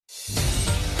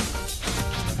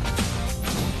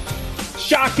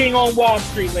Shocking on Wall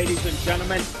Street, ladies and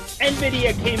gentlemen.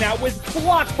 Nvidia came out with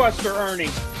blockbuster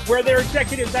earnings where their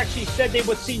executives actually said they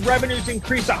would see revenues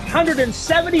increase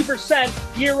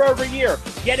 170% year over year.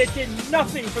 Yet it did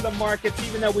nothing for the markets,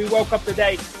 even though we woke up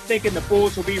today thinking the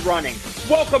bulls will be running.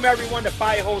 Welcome, everyone, to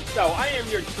Buy, Hold, Sell. I am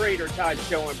your trader, Todd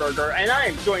Schoenberger, and I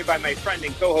am joined by my friend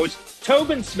and co-host,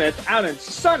 Tobin Smith, out in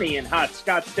sunny and hot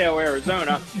Scottsdale,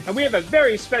 Arizona. And we have a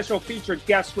very special featured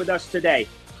guest with us today.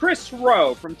 Chris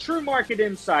Rowe from True Market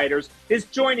Insiders is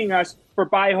joining us for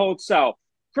Buy, Hold, Sell.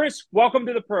 Chris, welcome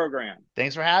to the program.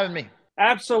 Thanks for having me.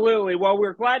 Absolutely. Well,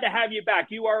 we're glad to have you back.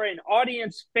 You are an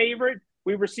audience favorite.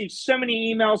 We received so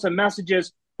many emails and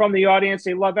messages from the audience.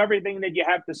 They love everything that you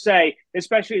have to say,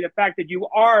 especially the fact that you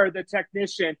are the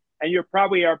technician and you're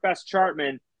probably our best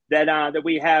chartman that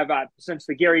we have since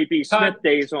the Gary B. Smith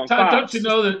days on Todd, Fox.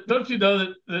 Don't you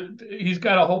know that he's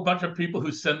got a whole bunch of people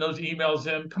who send those emails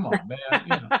in? Come on, man.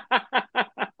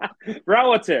 You know.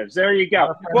 Relatives. There you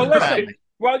go. Well, listen.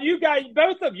 Well, you guys,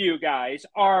 both of you guys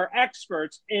are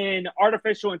experts in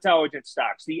artificial intelligence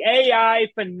stocks. The AI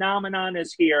phenomenon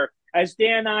is here. As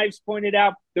Dan Ives pointed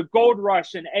out, the gold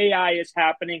rush in AI is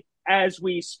happening as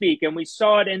we speak. And we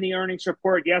saw it in the earnings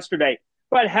report yesterday.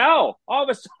 But hell, all of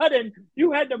a sudden,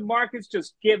 you had the markets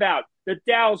just give out. The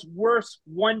Dow's worst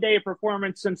one-day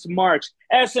performance since March.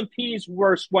 S&P's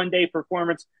worst one-day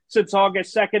performance since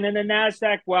August 2nd. And the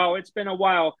NASDAQ, well, it's been a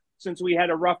while since we had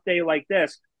a rough day like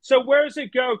this. So where does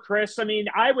it go, Chris? I mean,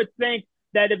 I would think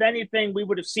that if anything, we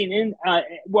would have seen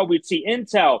we'd see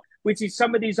Intel. We'd see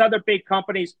some of these other big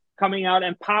companies coming out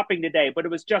and popping today, but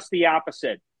it was just the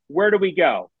opposite. Where do we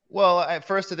go? Well, at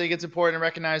first, I think it's important to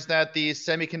recognize that the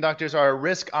semiconductors are a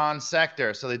risk-on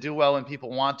sector, so they do well when people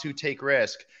want to take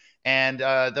risk. And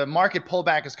the market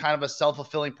pullback is kind of a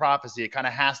self-fulfilling prophecy. It kind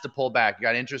of has to pull back. You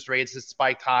got interest rates that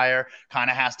spiked higher, kind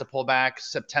of has to pull back.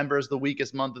 September is the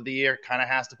weakest month of the year, kind of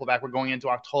has to pull back. We're going into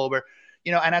October,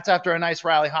 and that's after a nice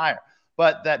rally higher.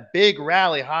 But that big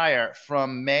rally higher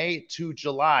from May to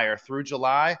July or through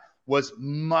July was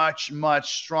much,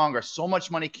 much stronger. So much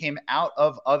money came out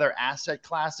of other asset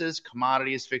classes,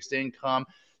 commodities, fixed income,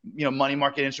 money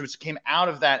market instruments came out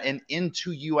of that and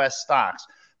into U.S. stocks.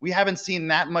 We haven't seen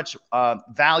that much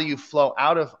value flow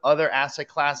out of other asset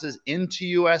classes into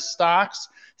U.S. stocks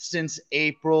since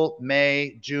April,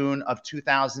 May, June of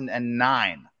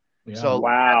 2009. Yeah. So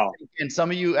wow. And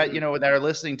some of you, that are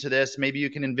listening to this, maybe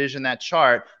you can envision that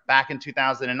chart back in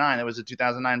 2009. It was a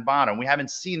 2009 bottom. We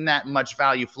haven't seen that much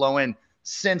value flow in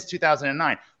since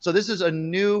 2009. So this is a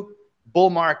new bull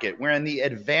market. We're in the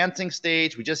advancing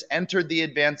stage. We just entered the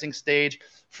advancing stage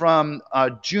from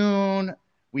June.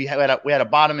 We had a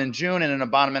bottom in June and then a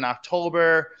bottom in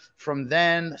October. From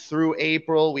then through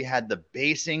April, we had the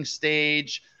basing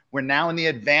stage. We're now in the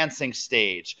advancing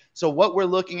stage. So what we're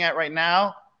looking at right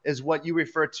now is what you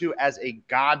refer to as a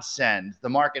godsend. The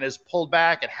market has pulled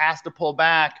back. It has to pull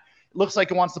back. It looks like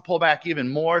it wants to pull back even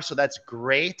more, so that's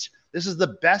great. This is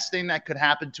the best thing that could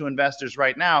happen to investors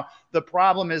right now. The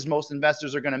problem is most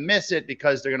investors are going to miss it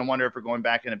because they're going to wonder if we're going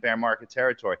back into bear market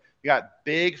territory. You got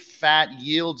big, fat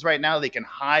yields right now. They can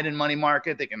hide in money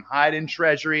market. They can hide in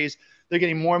treasuries. They're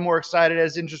getting more and more excited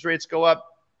as interest rates go up.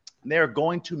 They're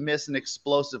going to miss an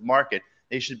explosive market.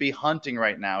 They should be hunting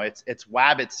right now. It's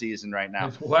wabbit season right now.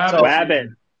 It's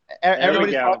wabbit.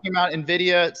 Everybody's talking about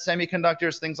Nvidia,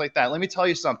 semiconductors, things like that. Let me tell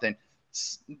you something.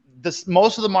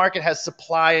 Most of the market has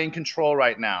supply and control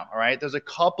right now. All right. There's a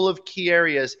couple of key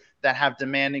areas that have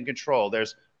demand and control.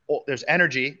 There's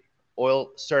energy,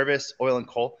 oil, service, oil and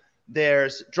coal.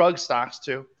 There's drug stocks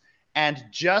too. And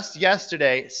just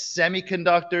yesterday,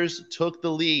 semiconductors took the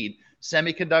lead.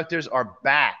 Semiconductors are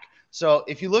back. So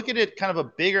if you look at it kind of a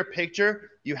bigger picture,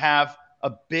 you have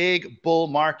a big bull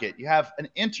market. You have an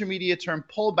intermediate term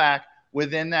pullback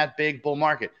within that big bull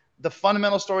market. The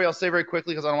fundamental story, I'll say very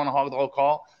quickly because I don't want to hog the whole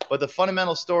call, but the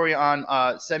fundamental story on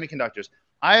semiconductors.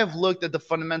 I have looked at the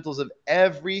fundamentals of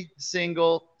every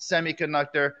single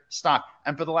semiconductor stock.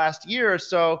 And for the last year or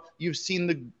so, you've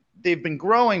seen they've been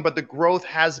growing, but the growth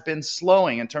has been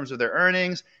slowing in terms of their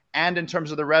earnings and in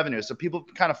terms of the revenue. So people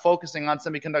kind of focusing on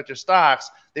semiconductor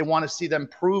stocks, they want to see them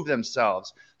prove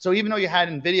themselves. So even though you had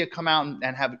Nvidia come out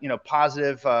and have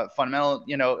positive fundamental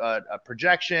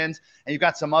projections, and you've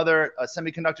got some other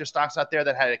semiconductor stocks out there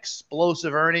that had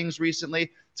explosive earnings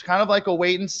recently, it's kind of like a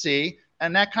wait and see,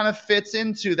 and that kind of fits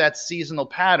into that seasonal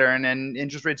pattern and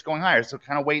interest rates going higher. So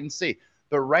kind of wait and see.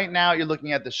 But right now you're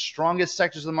looking at the strongest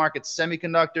sectors of the market: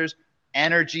 semiconductors,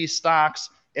 energy stocks.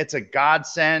 It's a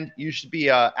godsend. You should be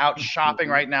out shopping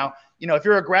right now. If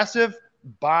you're aggressive,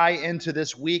 buy into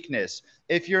this weakness.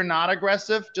 If you're not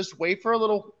aggressive, just wait for a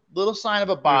little sign of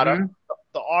a bottom.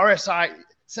 The RSI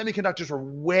semiconductors are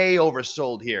way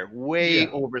oversold here, way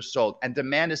oversold, and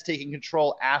demand is taking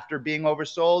control after being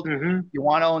oversold. You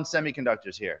want to own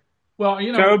semiconductors here. Well,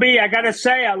 Toby, I got to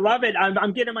say, I love it.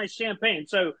 I'm getting my champagne.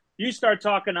 So you start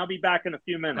talking. I'll be back in a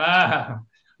few minutes.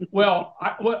 Well,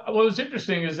 what was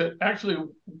interesting is that actually,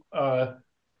 when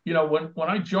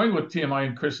I joined with TMI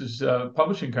and Chris's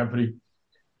publishing company,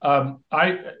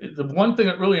 the one thing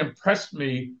that really impressed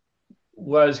me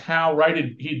was how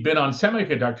right he'd been on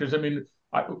semiconductors. I mean,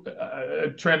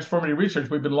 Transformative Research,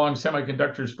 we've been long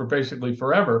semiconductors for basically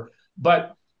forever,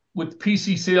 but with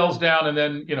PC sales down and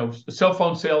then, cell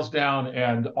phone sales down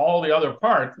and all the other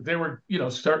parts, they were,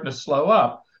 starting to slow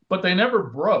up, but they never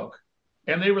broke.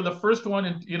 And they were the first one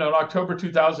in October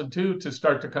 2002 to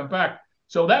start to come back.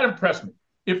 So that impressed me.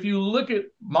 If you look at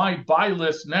my buy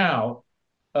list now,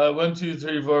 1, 2,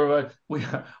 3, 4,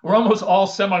 5, we're almost all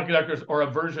semiconductors or a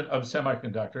version of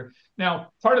semiconductor. Now,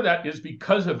 part of that is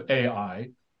because of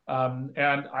AI. Our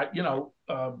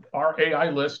AI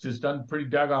list has done pretty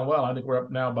daggone well. I think we're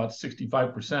up now about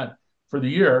 65% for the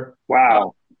year.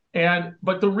 Wow.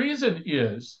 But the reason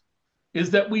is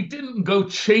that we didn't go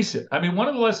chase it. I mean, one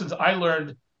of the lessons I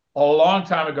learned a long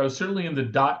time ago, certainly in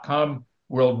the .com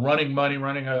world, running money,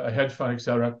 running a hedge fund, et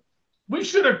cetera, we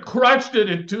should have crushed it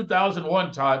in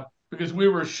 2001, Todd, because we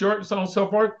were short and so on and so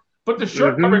forth. But the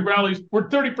short covering rallies were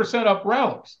 30% up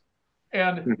rallies.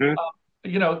 And,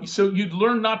 so you'd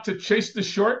learn not to chase the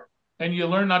short and you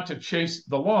learn not to chase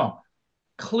the long.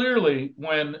 Clearly,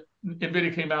 when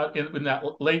Nvidia came out in that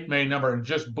late May number and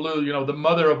just blew, the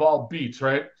mother of all beats,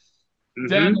 right?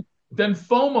 Then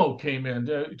FOMO came in.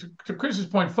 To Chris's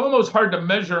point, FOMO is hard to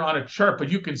measure on a chart, but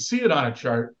you can see it on a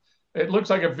chart. It looks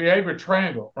like a Viagra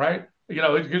triangle, right?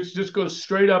 It just goes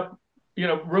straight up,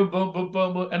 boom, boom, boom,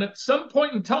 boom, boom. And at some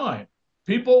point in time,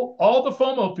 all the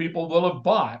FOMO people will have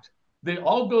bought. They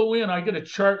all go in. I get a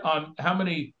chart on how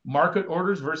many market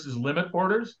orders versus limit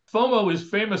orders. FOMO is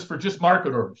famous for just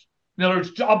market orders. In other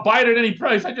words, I'll buy it at any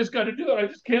price. I just got to do it. I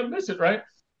just can't miss it, right?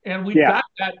 And we got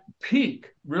that peak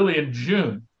really in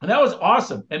June. And that was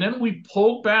awesome. And then we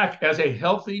pulled back as a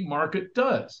healthy market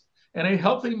does. And a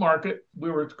healthy market,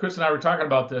 Chris and I were talking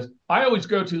about this. I always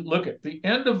go to look at the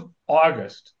end of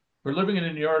August. We're living in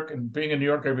New York and being in New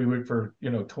York every week for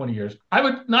 20 years. I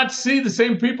would not see the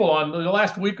same people on the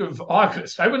last week of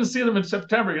August. I wouldn't see them in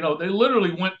September. They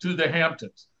literally went to the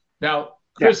Hamptons. Now,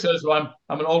 Chris says, well,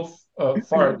 I'm an old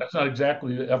fart. That's not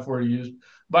exactly the F word he used,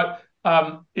 but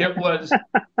it was.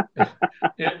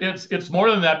 It's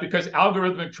more than that because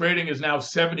algorithmic trading is now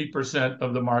 70%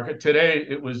 of the market. Today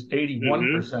it was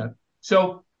 81%.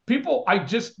 So people, I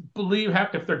just believe,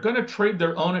 if they're going to trade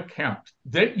their own account,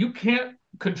 you can't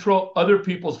control other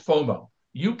people's FOMO.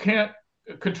 You can't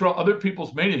control other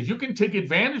people's manias. You can take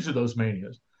advantage of those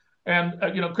manias. And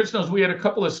Chris knows we had a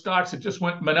couple of stocks that just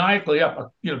went maniacally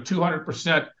up,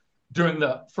 200% during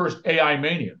the first AI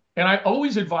mania. And I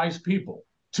always advise people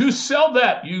to sell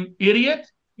that, you idiot.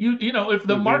 If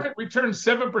the market returns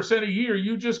 7% a year,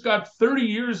 you just got 30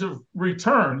 years of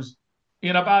returns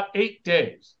in about 8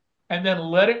 days, and then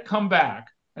let it come back.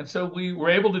 And so we were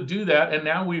able to do that. And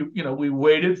now we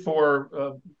waited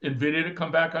for Nvidia to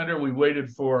come back under. We waited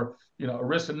for,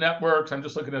 Arista Networks. I'm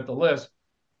just looking at the list.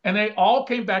 And they all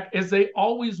came back, as they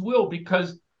always will,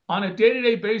 because on a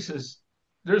day-to-day basis,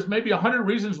 there's maybe 100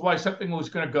 reasons why something was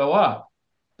going to go up.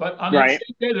 But on the same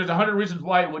day, there's 100 reasons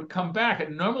why it would come back.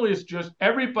 And normally it's just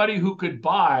everybody who could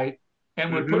buy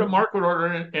and would put a market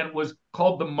order in, and it was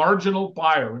called the marginal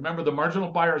buyer. Remember, the marginal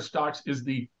buyer of stocks is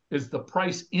the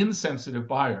price insensitive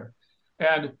buyer.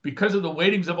 And because of the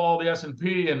weightings of all the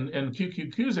S&P and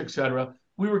QQQs, et cetera,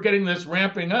 we were getting this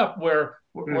ramping up where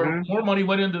more money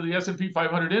went into the S&P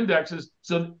 500 indexes.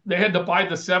 So they had to buy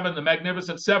the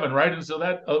Magnificent Seven, right? And so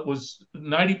that was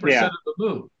 90% of the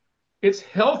move. It's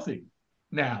healthy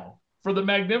now for the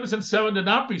Magnificent Seven to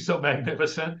not be so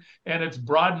magnificent, and it's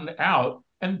broadened out.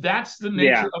 And that's the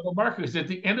nature of a market. Because at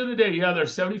the end of the day,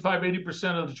 there's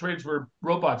 75-80% of the trades were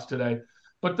robots today.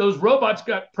 But those robots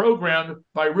got programmed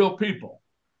by real people.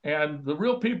 And the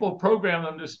real people program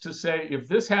them just to say, if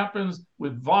this happens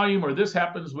with volume or this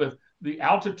happens with the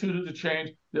altitude of the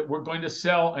change, that we're going to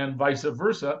sell, and vice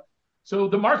versa. So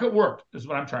the market worked, is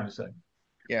what I'm trying to say.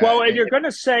 Yeah. Well, if you're going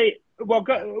to say, well,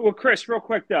 Chris, real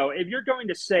quick, though, if you're going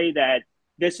to say that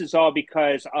this is all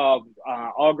because of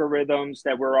algorithms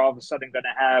that we're all of a sudden going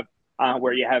to have,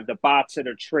 where you have the bots that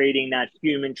are trading, that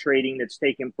human trading that's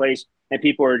taking place, and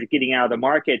people are getting out of the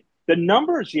market, the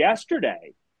numbers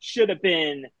yesterday should have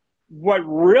been what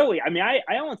really, I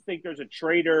don't think there's a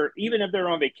trader, even if they're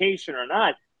on vacation or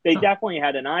not, they definitely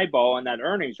had an eyeball on that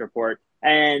earnings report.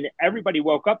 And everybody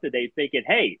woke up today thinking,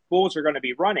 hey, bulls are going to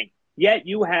be running. Yet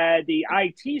you had the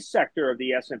IT sector of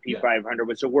the S&P 500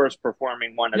 was the worst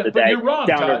performing one of the but day, you're wrong,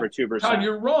 down Todd. over 2%. Todd,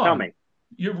 you're wrong. Tell me.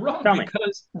 You're wrong Tell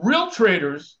because real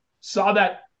traders saw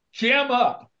that jam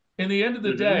up in the end of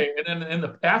the day and then in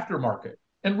the aftermarket.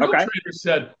 And real traders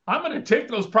said, I'm going to take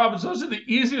those profits. Those are the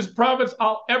easiest profits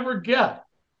I'll ever get.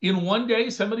 In one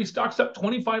day, some of these stocks up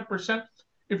 25%.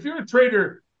 If you're a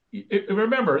trader,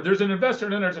 remember, there's an investor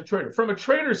and then there's a trader. From a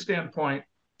trader standpoint,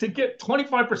 to get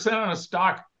 25% on a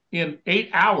stock in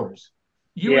 8 hours,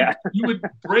 you would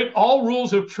break all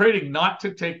rules of trading not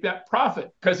to take that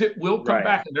profit because it will come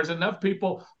back. And there's enough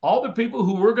people, all the people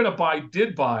who were going to buy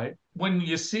did buy. When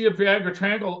you see a Viagra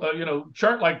triangle,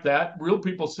 chart like that, real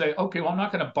people say, okay, well, I'm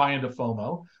not going to buy into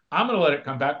FOMO. I'm going to let it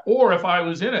come back. Or if I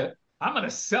was in it, I'm going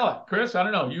to sell it. Chris, I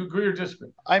don't know. You agree or disagree?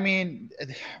 I mean,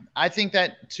 I think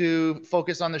that to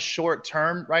focus on the short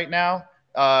term right now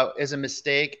is a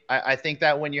mistake. I think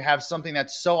that when you have something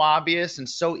that's so obvious and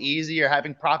so easy, you're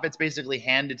having profits basically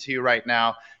handed to you right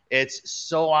now. It's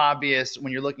so obvious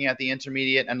when you're looking at the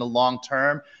intermediate and the long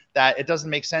term that it doesn't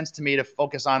make sense to me to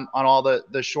focus on all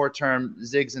the short term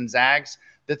zigs and zags.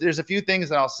 That there's a few things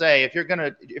that I'll say. If you're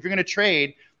gonna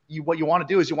trade, what you want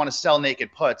to do is you want to sell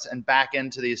naked puts and back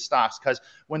into these stocks, because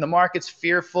when the market's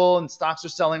fearful and stocks are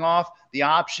selling off, the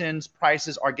options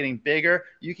prices are getting bigger.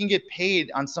 You can get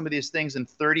paid on some of these things in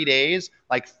 30 days,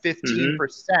 like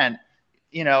 15%,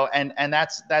 and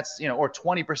that's or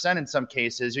 20% in some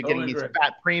cases. You're getting these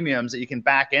fat premiums that you can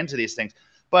back into these things.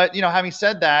 But having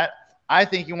said that, I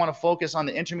think you want to focus on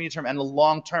the intermediate term and the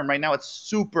long term. Right now, it's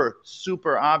super,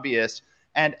 super obvious.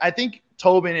 And I think,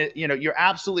 Tobin, you're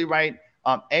absolutely right.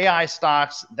 AI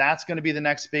stocks, that's going to be the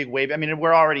next big wave. I mean,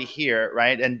 we're already here,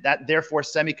 right? And that therefore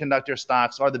semiconductor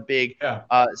stocks are the big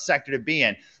sector to be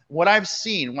in. What I've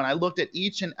seen when I looked at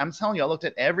I'm telling you, I looked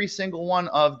at every single one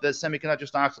of the semiconductor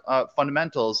stocks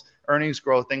fundamentals, earnings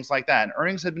growth, things like that. And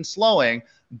earnings have been slowing,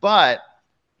 but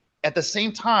at the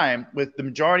same time, with the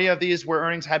majority of these where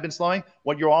earnings have been slowing,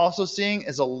 what you're also seeing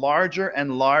is a larger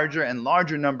and larger and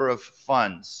larger number of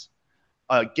funds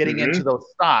getting into those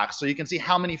stocks. So you can see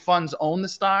how many funds own the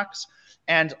stocks.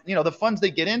 And, the funds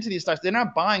they get into these stocks, they're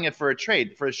not buying it for a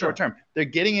trade, for a short term. They're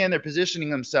getting in, they're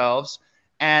positioning themselves.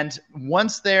 And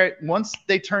once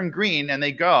they turn green and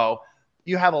they go,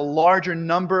 you have a larger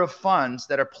number of funds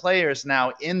that are players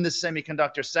now in the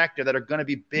semiconductor sector that are going to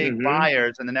be big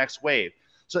buyers in the next wave.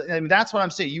 So that's what I'm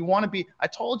saying. You want to be – I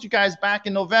told you guys back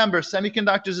in November,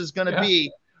 semiconductors is going to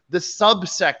be the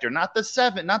subsector, not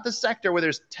the sector where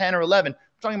there's 10 or 11. I'm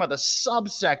talking about the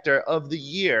subsector of the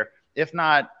year, if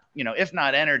not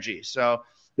energy. So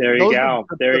there you go.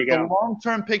 The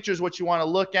long-term picture is what you want to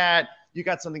look at. You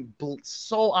got something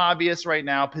so obvious right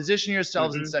now. Position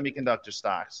yourselves in semiconductor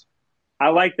stocks. I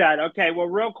like that. Okay, well,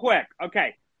 real quick.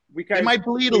 Okay. Because it might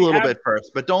bleed a little bit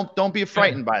first, but don't be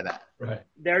frightened by that. Right.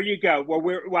 There you go.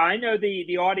 Well, I know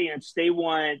the audience, they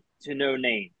want to know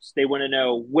names. They want to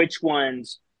know which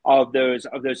ones of those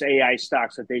AI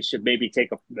stocks that they should maybe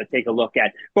take a look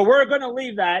at. But we're going to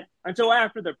leave that until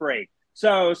after the break.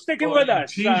 So sticking with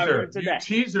us today.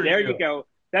 There you go.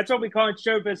 That's what we call in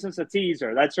show business a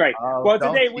teaser. That's right. Well,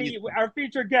 today our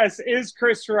featured guest is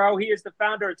Chris Rowe. He is the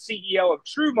founder and CEO of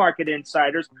True Market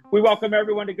Insiders. We welcome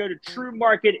everyone to go to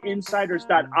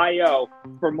truemarketinsiders.io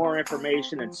for more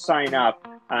information and sign up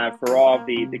for all of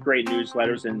the great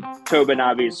newsletters. And Tobin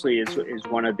obviously is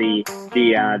one of the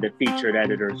featured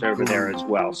editors over there as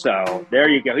well. So there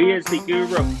you go. He is the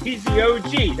guru. He's the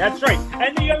OG. That's right.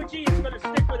 And the OG is going to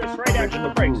stick with us right after the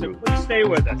break. So please stay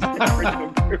with us.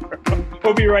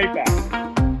 We'll be right back.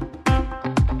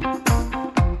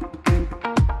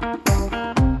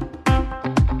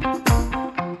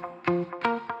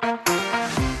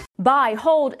 Buy,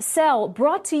 hold, sell,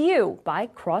 brought to you by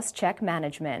Crosscheck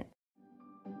Management.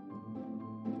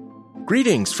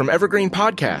 Greetings from Evergreen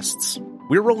Podcasts.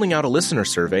 We're rolling out a listener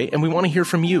survey, and we want to hear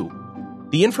from you.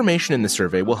 The information in the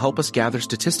survey will help us gather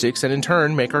statistics and in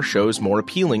turn make our shows more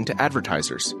appealing to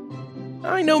advertisers.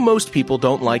 I know most people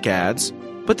don't like ads,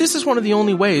 but this is one of the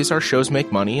only ways our shows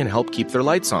make money and help keep their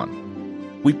lights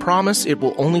on. We promise it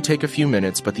will only take a few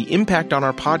minutes, but the impact on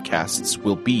our podcasts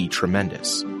will be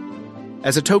tremendous.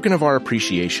 As a token of our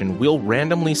appreciation, we'll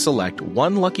randomly select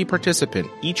one lucky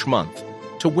participant each month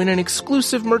to win an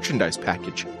exclusive merchandise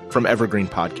package from Evergreen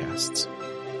Podcasts.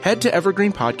 Head to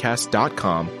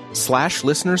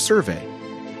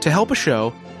evergreenpodcast.com/listenersurvey to help a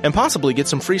show and possibly get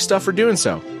some free stuff for doing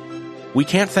so. We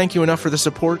can't thank you enough for the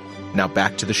support. Now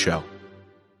back to the show.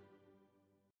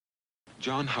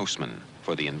 John Houseman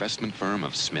for the investment firm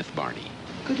of Smith Barney.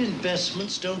 Good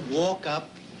investments don't walk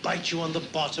up, bite you on the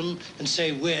bottom, and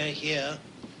say, we're here.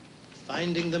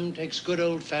 Finding them takes good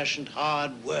old-fashioned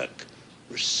hard work,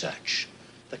 research,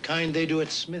 the kind they do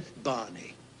at Smith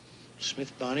Barney.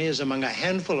 Smith Barney is among a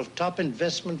handful of top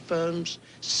investment firms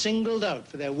singled out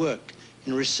for their work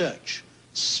in research.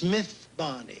 Smith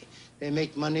Barney. They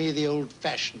make money the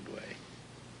old-fashioned way.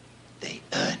 They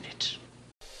earn it.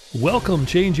 Welcome,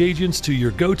 change agents, to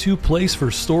your go-to place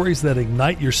for stories that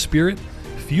ignite your spirit,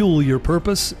 fuel your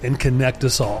purpose, and connect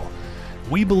us all.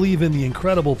 We believe in the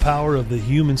incredible power of the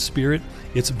human spirit,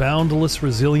 its boundless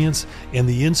resilience, and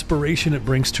the inspiration it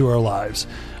brings to our lives.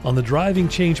 On the Driving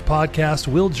Change podcast,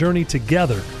 we'll journey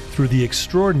together through the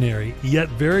extraordinary yet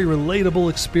very relatable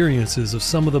experiences of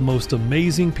some of the most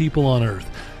amazing people on earth.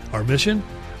 Our mission?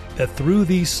 That through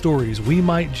these stories, we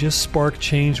might just spark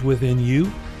change within you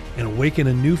and awaken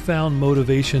a newfound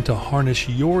motivation to harness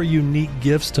your unique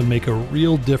gifts to make a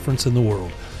real difference in the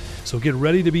world. So get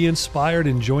ready to be inspired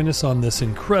and join us on this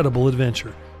incredible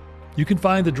adventure. You can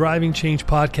find the Driving Change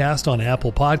podcast on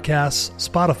Apple Podcasts,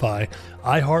 Spotify,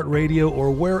 iHeartRadio,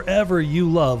 or wherever you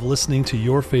love listening to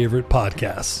your favorite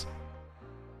podcasts.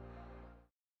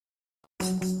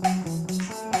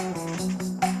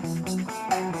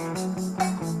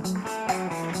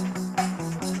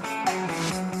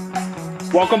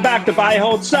 Welcome back to Buy,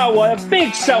 Hold, Sell. Well, a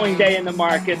big selling day in the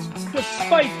markets,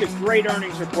 despite the great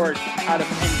earnings report out of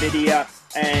Nvidia.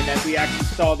 And as we actually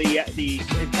saw the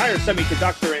entire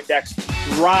semiconductor index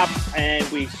drop, and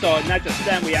we saw not just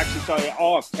them, we actually saw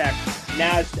all of tech,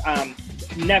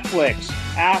 Netflix,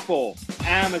 Apple,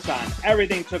 Amazon,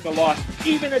 everything took a loss.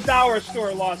 Even the dollar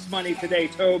store lost money today,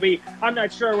 Toby. I'm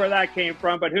not sure where that came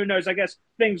from, but who knows? I guess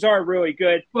things are really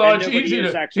good. Well, it's easy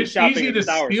to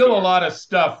steal a lot of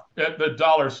stuff at the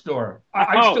dollar store.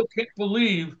 I still can't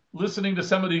believe, listening to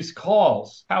some of these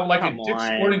calls, how like at Dick's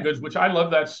Sporting Goods, which I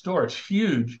love that store. It's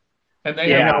huge. And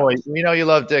they we know you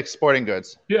love Dick's Sporting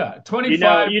Goods. Yeah,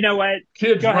 25 you know what?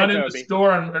 Kids run in the store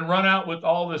and run out with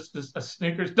all this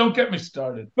sneakers. Don't get me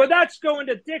started. But that's going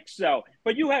to Dick's, though.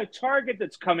 But you have Target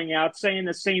that's coming out saying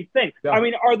the same thing. Yeah. I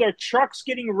mean, are their trucks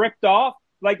getting ripped off?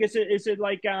 Like, is it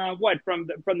like what from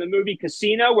the movie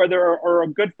Casino, where there are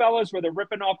Goodfellas, where they're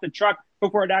ripping off the truck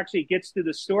before it actually gets to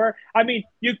the store? I mean,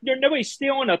 nobody's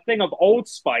stealing a thing of Old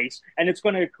Spice, and it's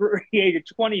going to create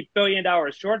a $20 billion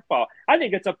shortfall. I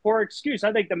think it's a poor excuse.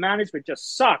 I think the management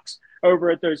just sucks over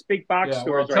at those big box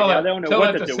stores right now. They don't know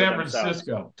what to do with themselves.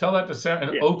 Tell that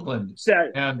to Oakland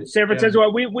and San Francisco.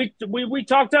 We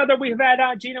talked to we've had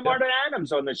Gina Martin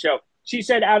Adams on the show. She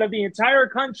said out of the entire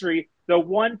country, the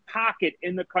one pocket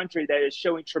in the country that is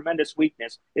showing tremendous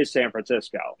weakness is San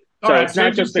Francisco. So it's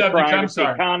not just the crime, it's the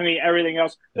economy, everything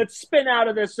else. Let's spin out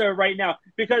of this right now,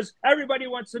 because everybody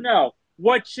wants to know,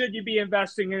 what should you be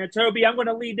investing in? And Toby, I'm going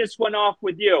to lead this one off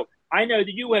with you. I know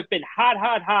that you have been hot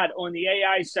on the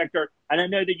AI sector, and I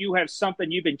know that you have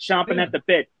something you've been chomping at the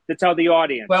bit to tell the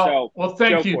audience. Well,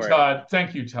 thank you, Todd.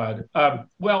 Thank you, Todd.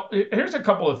 Well, here's a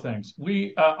couple of things.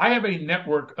 I have a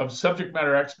network of subject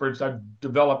matter experts I've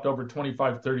developed over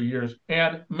 25, 30 years,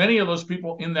 and many of those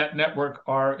people in that network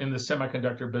are in the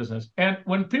semiconductor business. And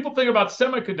when people think about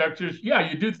semiconductors,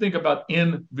 you do think about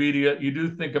Nvidia, you do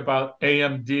think about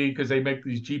AMD, because they make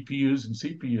these GPUs and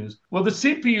CPUs. Well, the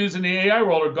CPUs in the AI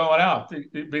world are going out.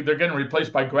 They're getting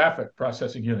replaced by graphic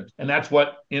processing units. And that's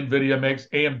what Nvidia makes.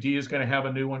 AMD is going to have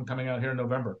a new one coming out here in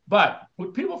November. But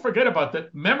what people forget about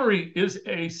that, memory is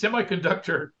a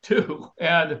semiconductor too.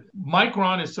 And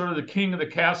Micron is sort of the king of the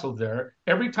castle there.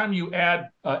 Every time you add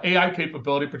AI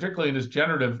capability, particularly in this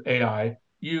generative AI,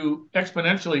 you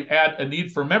exponentially add a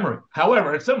need for memory.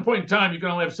 However, at some point in time, you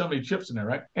can only have so many chips in there,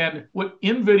 right? And what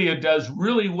NVIDIA does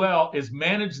really well is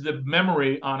manage the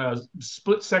memory on a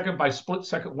split second by split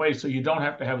second way, so you don't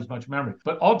have to have as much memory.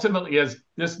 But ultimately, as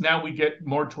this now we get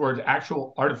more towards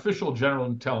actual artificial general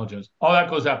intelligence, all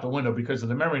that goes out the window because of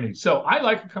the memory needs. So I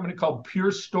like a company called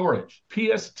Pure Storage,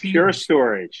 PST. Pure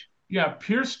Storage. Yeah,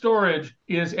 Pure Storage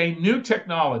is a new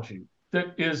technology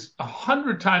that is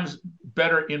 100 times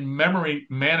better in memory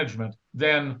management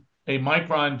than a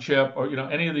Micron chip or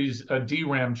any of these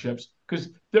DRAM chips, because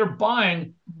they're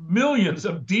buying millions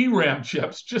of DRAM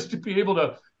chips just to be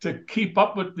able to keep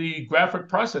up with the graphic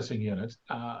processing units.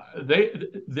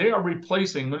 They are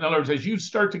replacing. In other words, as you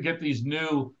start to get these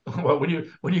new, when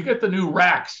you get the new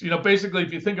racks, basically,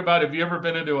 if you think about it, have you ever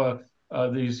been into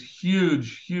these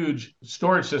huge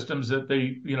storage systems that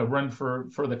they run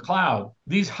for the cloud?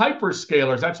 These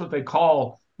hyperscalers, that's what they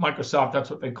call Microsoft.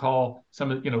 That's what they call some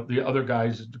of the other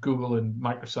guys, Google and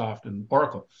Microsoft and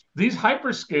Oracle. These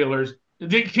hyperscalers,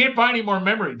 they can't buy any more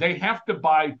memory. They have to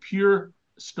buy Pure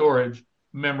Storage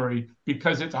memory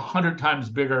because it's 100 times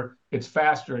bigger, it's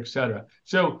faster, etc.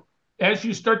 So as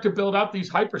you start to build out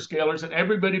these hyperscalers, and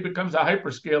everybody becomes a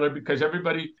hyperscaler because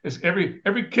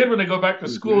every kid when they go back to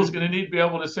school is going to need to be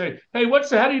able to say, hey,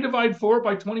 how do you divide 4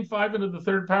 by 25 into the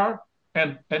third power?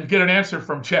 And get an answer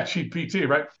from ChatGPT,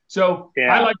 right? So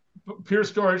I like Pure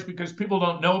Storage because people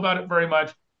don't know about it very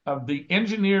much. The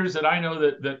engineers that I know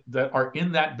that are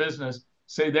in that business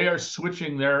say they are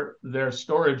switching their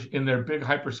storage in their big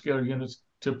hyperscaler units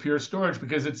to Pure Storage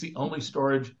because it's the only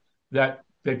storage that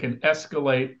they can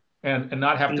escalate and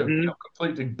not have to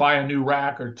completely buy a new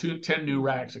rack or 10 new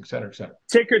racks, et cetera, et cetera.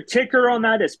 Ticker on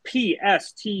that is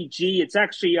PSTG. It's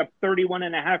actually up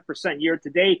 31.5% year to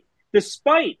date,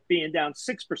 despite being down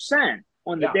 6%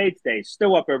 on the day today.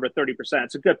 Still up over 30%.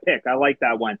 It's a good pick. I like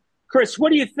that one. Chris,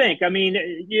 what do you think? I mean,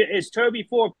 is Toby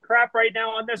full of crap right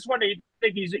now on this one, or do you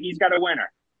think he's got a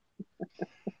winner?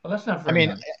 Well, that's not. I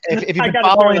mean, if you've been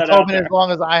following Tobin as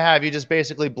long as I have, you just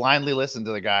basically blindly listen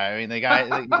to the guy. I mean, the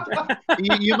guy.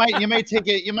 you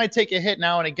might take a hit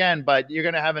now and again, but you're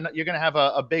gonna have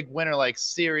a big winner like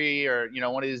Siri or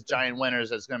one of these giant winners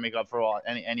that's gonna make up for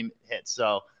any hits.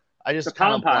 So I just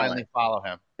kind of blindly follow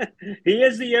him. He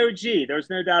is the OG. There's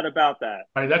no doubt about that.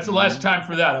 All right, that's the last time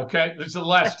for that. Okay, this is the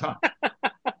last time.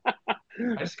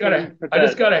 I just got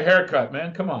a haircut,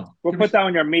 man. Come on. We'll put that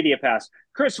on your media pass.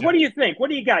 Chris, what do you think?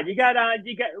 What do you got? You got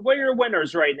what are your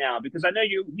winners right now? Because I know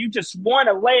you just want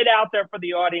to lay it out there for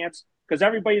the audience because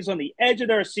everybody's on the edge of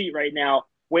their seat right now,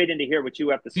 waiting to hear what you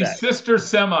have to say. He's sister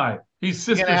semi.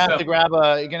 You're gonna have to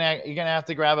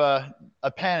grab a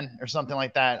pen or something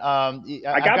like that.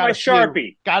 I got my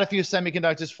Sharpie. Got a few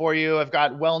semiconductors for you. I've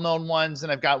got well-known ones,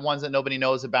 and I've got ones that nobody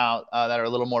knows about that are a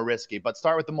little more risky. But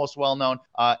start with the most well-known,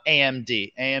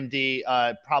 AMD.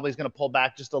 AMD probably is going to pull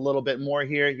back just a little bit more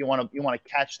here. You want to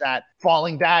catch that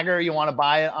falling dagger. You want to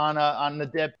buy it on the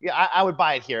dip. Yeah, I would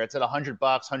buy it here. It's at $100,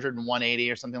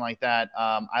 180 or something like that.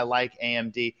 I like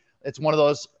AMD. It's one of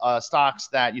those stocks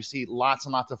that you see lots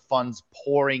and lots of funds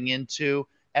pouring into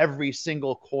every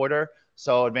single quarter.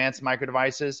 So Advanced Micro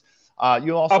Devices.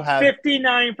 You also have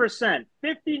 59%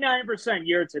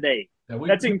 year to date.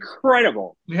 That's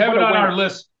incredible. We have it on our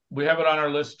list. We have it on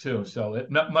our list too. So it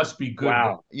must be good.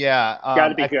 Wow. Yeah. Got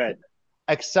to be good.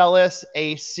 Axcelis,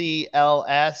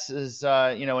 ACLS is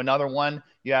another one.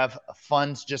 You have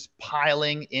funds just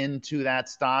piling into that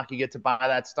stock. You get to buy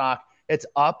that stock. It's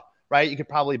up. Right, you could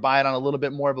probably buy it on a little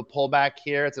bit more of a pullback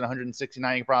here. It's at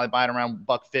 169. You can probably buy it around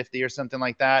 $150 or something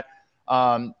like that.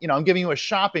 I'm giving you a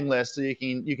shopping list so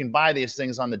you can buy these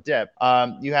things on the dip.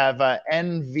 You have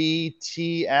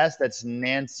NVTS. That's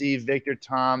Nancy, Victor,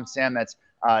 Tom, Sam. That's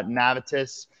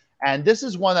Navitas. And this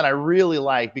is one that I really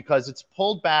like because it's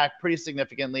pulled back pretty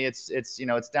significantly. It's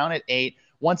down at 8.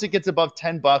 Once it gets above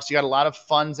 $10, you got a lot of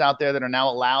funds out there that are now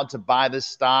allowed to buy this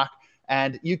stock,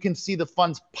 and you can see the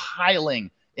funds piling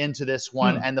into this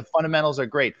one, and the fundamentals are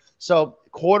great. So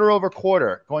quarter over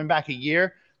quarter, going back a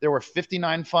year, there were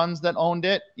 59 funds that owned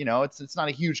it. It's not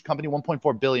a huge company,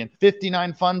 1.4 billion.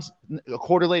 59 funds. A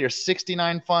quarter later,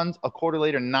 69 funds. A quarter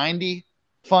later, 90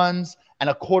 funds, and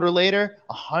a quarter later,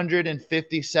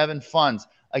 157 funds.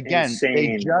 Again, Insane.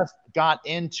 They just got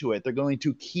into it. They're going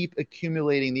to keep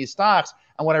accumulating these stocks.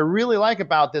 And what I really like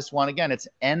about this one, again, it's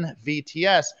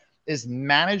NVTS, is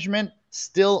management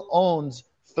still owns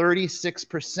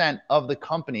 36% of the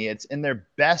company. It's in their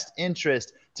best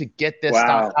interest to get this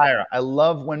stock higher. I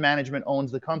love when management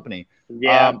owns the company.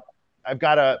 Yeah. I've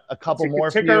got a couple more.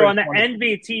 Ticker on the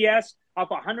NVTS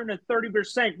up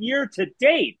 130% year to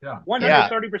date. Yeah.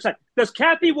 130%. Does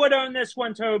Kathy Wood own this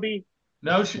one, Toby?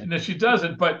 No, she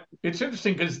doesn't. But it's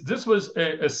interesting because this was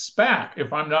a SPAC,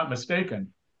 if I'm not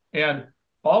mistaken. And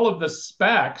all of the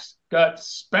SPACs got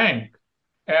spanked.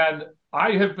 And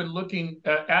I have been looking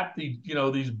at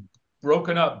these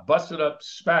broken up, busted up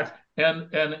SPACs,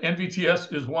 and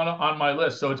NVTS is one on my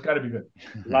list, so it's got to be good.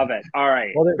 Love it. All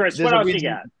right, well, Chris, what else you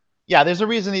got? Yeah, there's a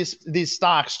reason these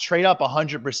stocks trade up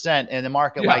 100% in a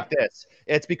market like this.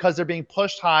 It's because they're being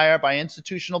pushed higher by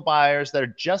institutional buyers that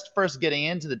are just first getting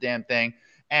into the damn thing.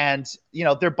 And,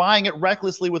 they're buying it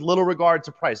recklessly with little regard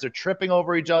to price. They're tripping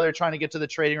over each other, trying to get to the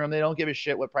trading room. They don't give a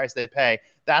shit what price they pay.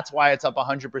 That's why it's up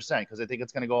 100%, because they think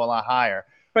it's going to go a lot higher.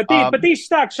 But these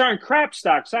stocks aren't crap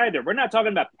stocks either. We're not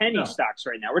talking about penny stocks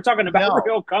right now. We're talking about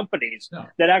real companies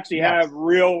that actually have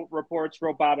real reports,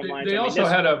 real bottom lines. They also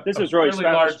had a really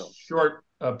large short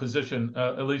position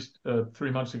at least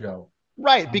 3 months ago.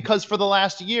 Right, because for the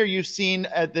last year, you've seen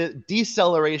the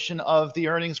deceleration of the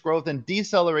earnings growth and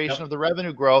deceleration of the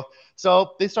revenue growth.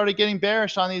 So they started getting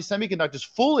bearish on these semiconductors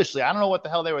foolishly. I don't know what the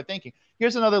hell they were thinking.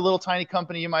 Here's another little tiny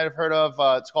company you might have heard of.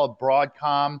 It's called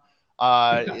Broadcom.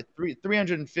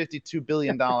 $352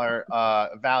 billion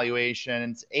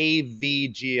valuation. It's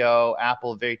AVGO,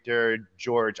 Apple Victor,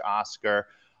 George Oscar.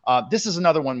 This is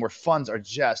another one where funds are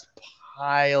just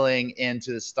piling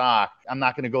into the stock. I'm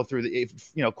not going to go through the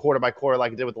quarter by quarter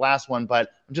like I did with the last one, but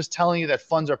I'm just telling you that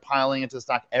funds are piling into the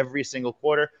stock every single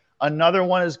quarter. Another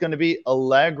one is going to be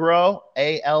Allegro,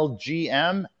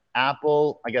 ALGM,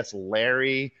 Apple, I guess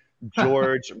Larry,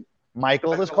 George,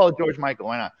 Michael. Let's call it George Michael.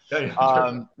 Why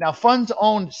not? Now, funds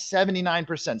own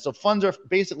 79%. So funds are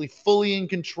basically fully in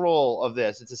control of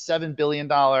this. It's a $7 billion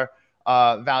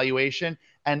valuation.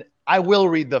 And I will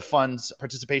read the fund's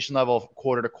participation level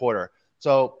quarter to quarter.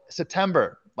 So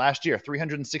September last year,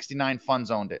 369 funds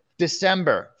owned it.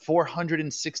 December,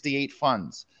 468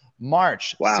 funds.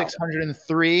 March,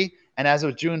 603. And as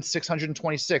of June,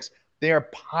 626. They are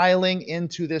piling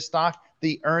into this stock.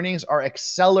 The earnings are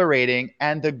accelerating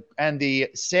and the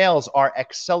sales are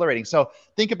accelerating. So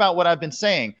think about what I've been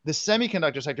saying. The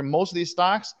semiconductor sector, most of these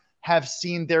stocks have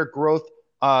seen their growth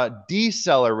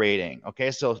decelerating.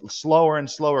 Okay, so slower and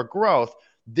slower growth.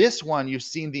 This one, you've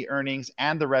seen the earnings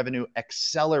and the revenue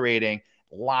accelerating.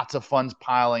 Lots of funds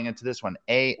piling into this one.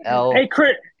 ALM. Hey,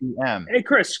 Chris,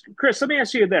 let me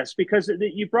ask you this, because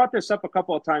you brought this up a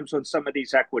couple of times on some of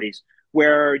these equities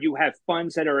where you have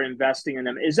funds that are investing in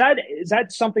them. Is that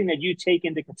something that you take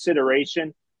into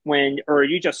consideration or are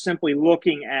you just simply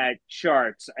looking at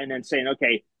charts and then saying,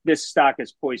 okay, this stock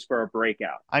is poised for a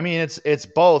breakout? I mean, it's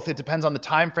both. It depends on the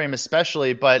time frame,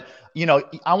 especially. But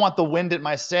I want the wind at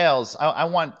my sails. I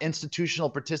want institutional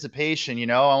participation.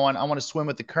 I want to swim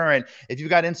with the current. If you've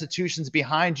got institutions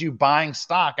behind you buying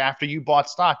stock after you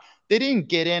bought stock, they didn't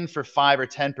get in for 5 or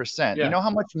 10%. Yeah. You know how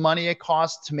much money it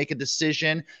costs to make a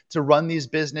decision to run these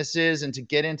businesses and to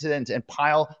get into and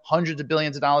pile hundreds of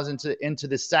billions of dollars into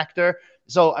this sector.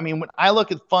 So, I mean, when I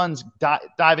look at funds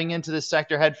diving into this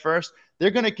sector head first,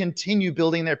 they're going to continue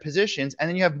building their positions, and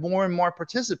then you have more and more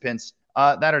participants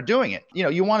that are doing it.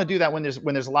 You want to do that when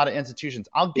there's a lot of institutions.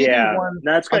 I'll give you one.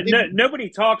 That's good. Nobody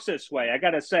talks this way, I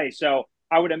got to say. So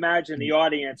I would imagine the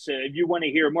audience, if you want to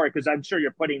hear more, because I'm sure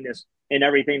you're putting this in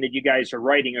everything that you guys are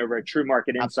writing over at True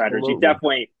Market Insiders. Absolutely. You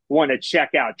definitely want to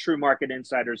check out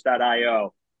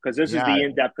truemarketinsiders.io, because this is the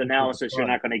in-depth analysis you're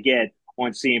not going to get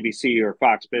on CNBC or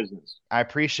Fox Business. I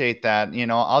appreciate that.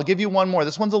 I'll give you one more.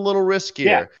 This one's a little riskier.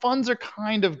 Yeah. Funds are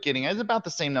kind of it's about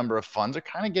the same number of funds are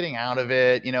kind of getting out of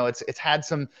it. It's had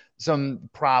some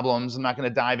problems. I'm not going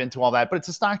to dive into all that, but it's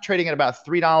a stock trading at about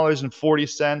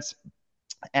 $3.40.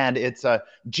 And it's a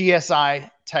GSI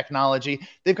Technology.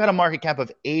 They've got a market cap of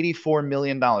 $84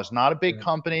 million. Not a big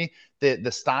company.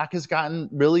 The stock has gotten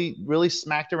really, really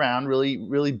smacked around, really,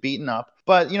 really beaten up.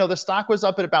 But, the stock was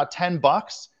up at about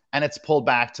 $10. And it's pulled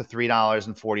back to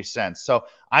 $3.40. So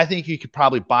I think you could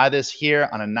probably buy this here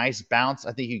on a nice bounce.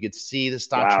 I think you could see the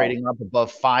stock trading up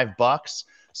above $5.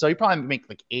 So you probably make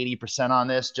like 80% on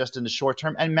this just in the short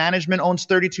term. And management owns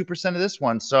 32% of this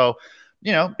one. So,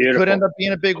 it could end up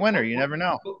being a big winner. You never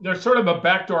know. There's sort of a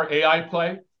backdoor AI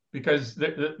play because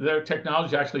their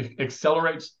technology actually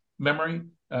accelerates memory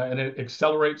and it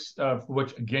accelerates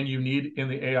which, again, you need in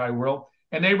the AI world.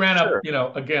 And they ran up,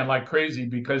 again, like crazy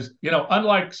because,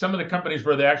 unlike some of the companies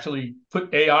where they actually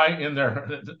put AI in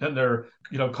their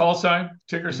call sign,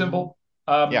 ticker symbol,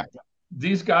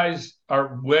 these guys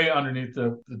are way underneath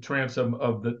the transom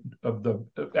of the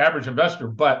average investor.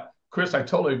 But Chris, I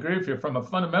totally agree with you. From a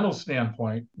fundamental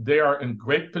standpoint, they are in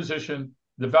great position.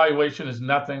 The valuation is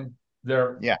nothing.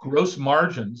 Their gross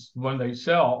margins when they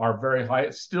sell are very high.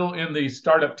 It's still in the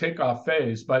startup takeoff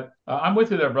phase, but I'm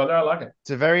with you there, brother. I like it. It's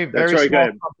a very, very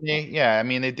small company. Yeah, I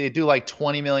mean, they do like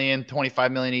 20 million,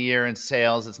 25 million a year in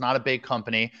sales. It's not a big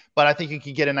company, but I think you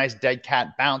can get a nice dead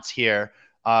cat bounce here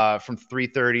from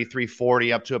 330,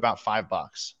 340 up to about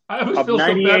 $5. I always feel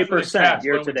so bad for the cats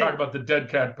when we talk about the dead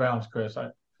cat bounce, Chris.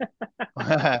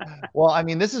 Well, I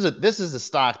mean, this is a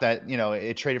stock that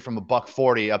it traded from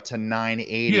 $140 up to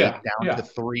 $980 down to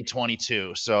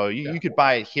 $322. So you could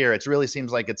buy it here. It really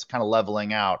seems like it's kind of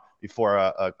leveling out before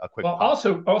a quick. Well, pop.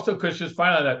 also, Chris, just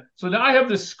finally that. So now I have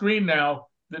this screen now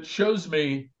that shows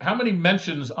me how many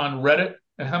mentions on Reddit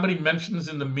and how many mentions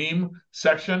in the meme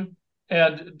section.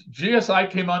 And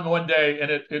GSI came on one day and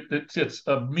its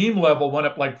a meme level went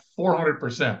up like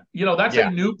 400%. That's a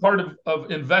new part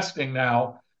of investing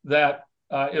now. That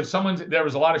if there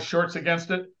was a lot of shorts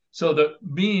against it, so the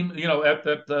meme, at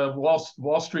the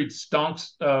Wall Street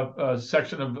stonks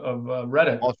section of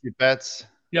Reddit, Wall Street bets,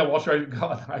 Yeah, Wall Street.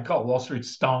 I call it Wall Street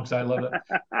stonks. I love it.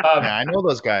 Yeah, I know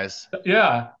those guys.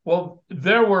 Yeah. Well,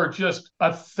 there were just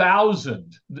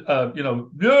 1,000, go,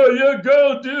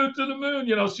 dude, to the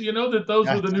moon. So you know that those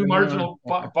were the new marginal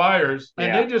buyers,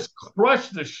 and they just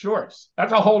crushed the shorts.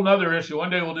 That's a whole nother issue. One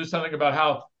day we'll do something about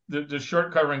how the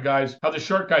short covering guys, how the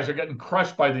short guys are getting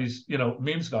crushed by these,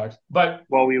 meme stocks. But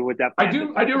we would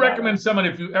definitely. I do recommend someone,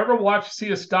 if you ever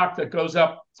see a stock that goes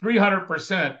up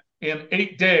 300% in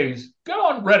 8 days, go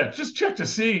on Reddit. Just check to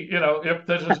see, if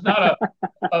there's just not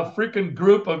a freaking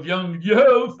group of young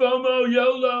FOMO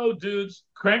YOLO dudes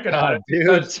cranking on it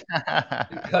because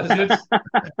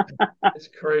it's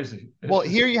crazy. Well,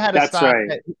 here you had a stock.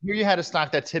 Here you had a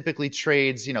stock that typically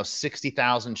trades,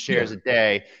 60,000 shares a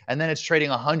day, and then it's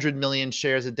trading 100 million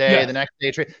shares a day. The next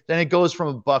day, then it goes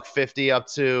from $1.50 up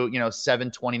to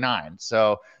 $7.29.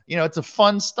 So it's a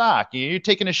fun stock. You're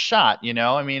taking a shot.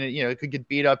 It could get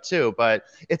beat up too, but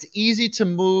it's easy to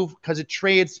move because it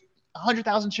trades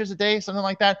 100,000 shares a day, something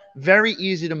like that. Very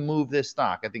easy to move this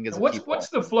stock. I think it's what's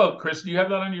the float, Chris? Do you have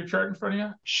that on your chart in front of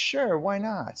you? Sure, why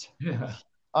not? Yeah.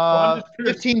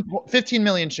 15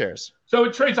 million shares. So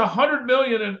it trades 100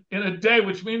 million in a day,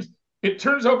 which means it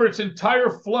turns over its entire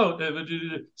float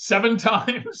 7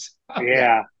 times.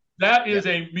 Yeah. That is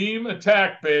a meme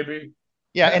attack, baby.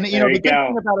 Yeah, and the good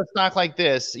thing about a stock like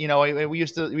this, we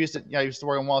used to I used to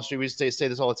work on Wall Street. We used to say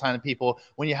this all the time to people.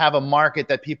 When you have a market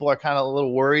that people are kind of a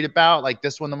little worried about, like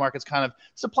this one, the market's kind of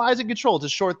supplies and control. It's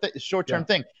a short-term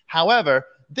thing. However,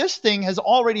 this thing has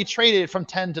already traded from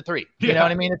 10 to 3. You know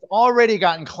what I mean? It's already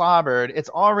gotten clobbered.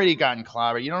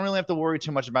 You don't really have to worry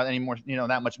too much about any more,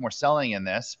 that much more selling in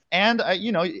this. And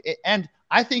and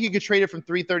I think you could trade it from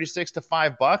 $3.36 to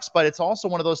 $5, but it's also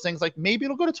one of those things like maybe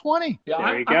it'll go to 20. Yeah,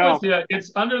 I'm with you.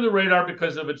 It's under the radar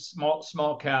because of its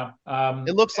small cap.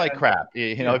 It looks like crap.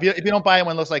 If you don't buy it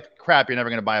when it looks like crap, you're never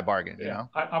going to buy a bargain.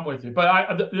 I'm with you. But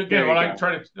I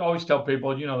try to always tell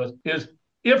people, this is,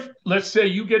 if, let's say,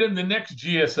 you get in the next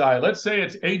GSI, let's say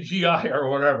it's AGI or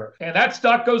whatever, and that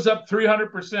stock goes up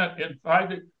 300% in 5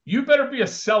 days, you better be a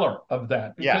seller of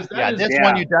that. Because this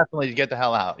one you definitely get the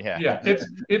hell out.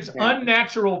 It's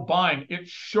unnatural buying.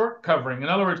 It's short covering. In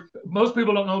other words, most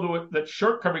people don't know that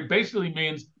short covering basically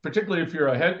means, particularly if you're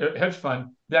a hedge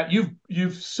fund, that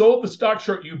you've sold the stock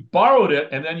short, you borrowed it,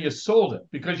 and then you sold it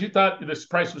because you thought this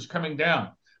price was coming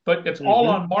down. But it's all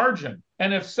on margin.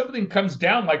 And if something comes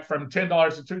down like from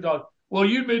 $10 to $2, well,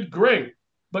 you did great.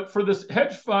 But for this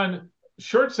hedge fund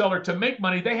short seller to make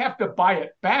money, they have to buy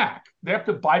it back. They have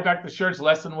to buy back the shares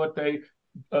less than what they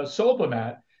sold them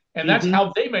at. And that's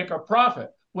how they make a profit.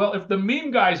 Well, if the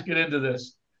meme guys get into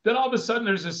this, then all of a sudden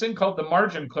there's this thing called the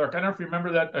margin clerk. I don't know if you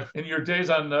remember that in your days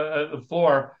on the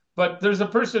floor, but there's a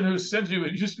person who sends you,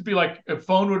 it used to be like a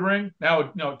phone would ring. Now,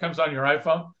 it comes on your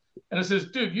iPhone. And it says,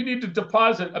 dude, you need to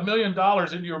deposit $1 million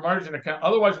into your margin account.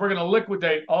 Otherwise, we're going to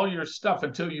liquidate all your stuff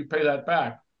until you pay that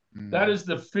back. That is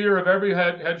the fear of every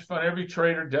hedge fund, every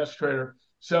trader, desk trader.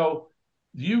 So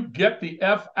you get the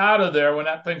F out of there when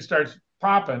that thing starts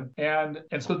popping. And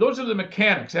so those are the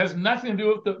mechanics. It has nothing to do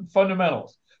with the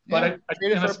fundamentals. But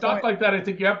in a stock like that, I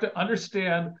think you have to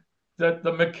understand that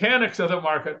the mechanics of the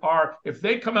market are, if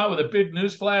they come out with a big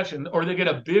news flash or they get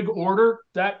a big order,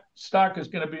 that stock is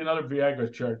going to be another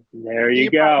Viagra chart. There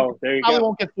you go. Probably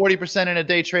won't get 40% in a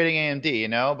day trading AMD,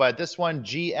 but this one,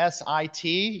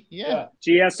 GSIT,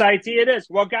 GSIT it is.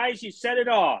 Well, guys, you said it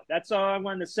all. That's all I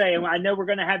wanted to say. And I know we're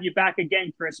going to have you back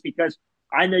again, Chris, because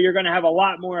I know you're going to have a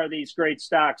lot more of these great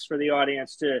stocks for the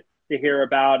audience to hear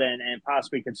about and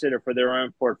possibly consider for their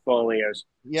own portfolios.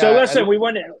 So listen, we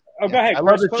want to go ahead. I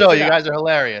love the show. You guys are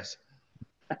hilarious.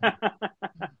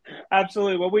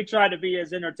 Absolutely. Well, we try to be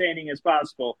as entertaining as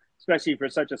possible, especially for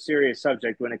such a serious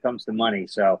subject when it comes to money.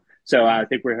 So I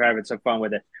think we're having some fun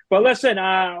with it. But listen,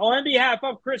 on behalf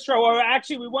of Chris Rowe,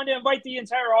 actually, we want to invite the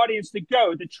entire audience to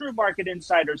go to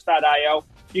TrueMarketInsiders.io.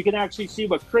 You can actually see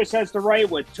what Chris has to write,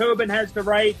 what Tobin has to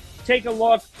write. Take a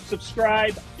look,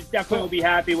 subscribe. You definitely will be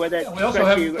happy with it. Yeah, we also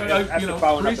have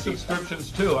free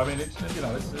subscriptions too. I mean, it's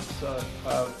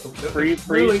free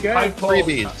really good.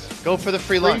 Freebies. Go for the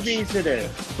free lunch.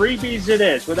 Freebies it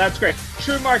is. Well, that's great.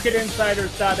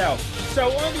 TrueMarketInsiders.io.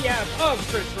 So on behalf of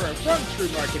Chris Rowe from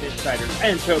True Market Insiders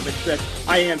and Tobin Smith,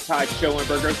 I am Todd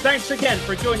Schoenberger. Thanks again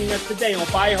for joining us today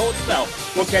on Buy, Hold, Sell.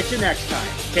 We'll catch you next time.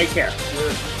 Take care.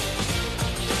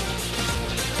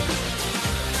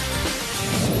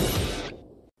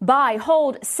 Buy,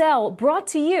 Hold, Sell, brought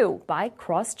to you by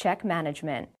CrossCheck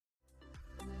Management.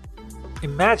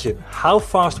 Imagine how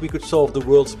fast we could solve the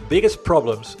world's biggest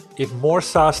problems if more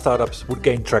SaaS startups would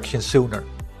gain traction sooner.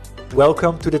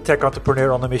 Welcome to the Tech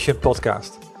Entrepreneur on a Mission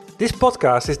podcast. This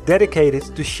podcast is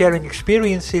dedicated to sharing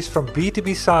experiences from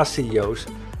B2B SaaS CEOs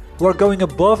who are going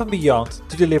above and beyond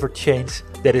to deliver change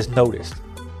that is noticed.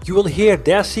 You will hear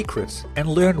their secrets and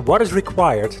learn what is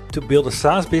required to build a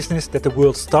SaaS business that the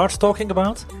world starts talking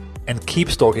about and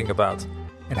keeps talking about,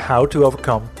 and how to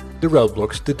overcome the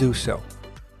roadblocks to do so.